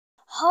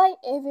Hi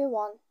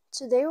everyone,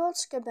 today we'll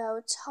talk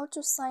about how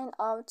to sign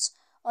out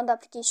on the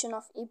application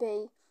of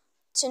eBay.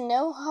 To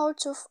know how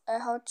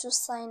to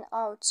sign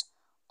out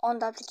on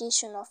the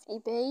application of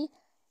eBay,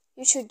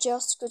 you should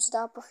just go to the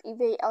app of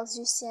eBay as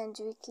you see and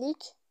we click.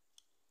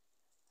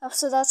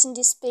 After that, in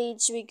this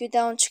page we go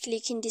down to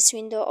click in this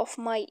window of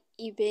my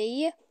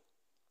eBay.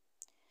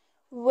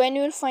 When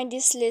you will find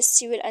this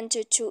list, you will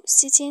enter to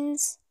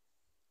settings.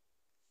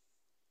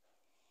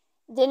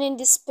 Then in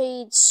this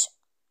page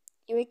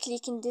you will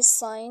click in this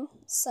sign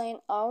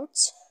out.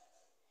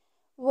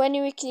 When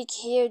you will click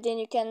here, then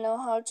you can know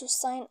how to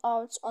sign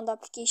out on the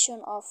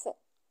application of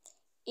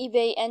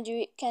eBay, and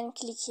you can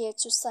click here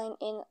to sign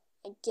in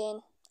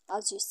again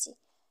as you see.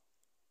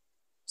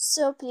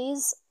 So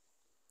please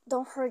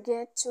don't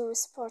forget to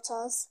support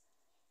us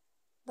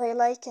by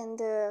like and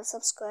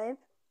subscribe.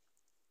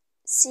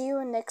 See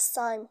you next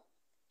time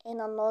in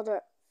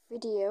another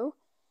video,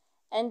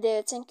 and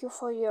thank you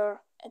for your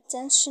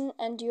attention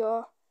and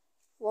your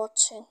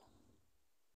watching.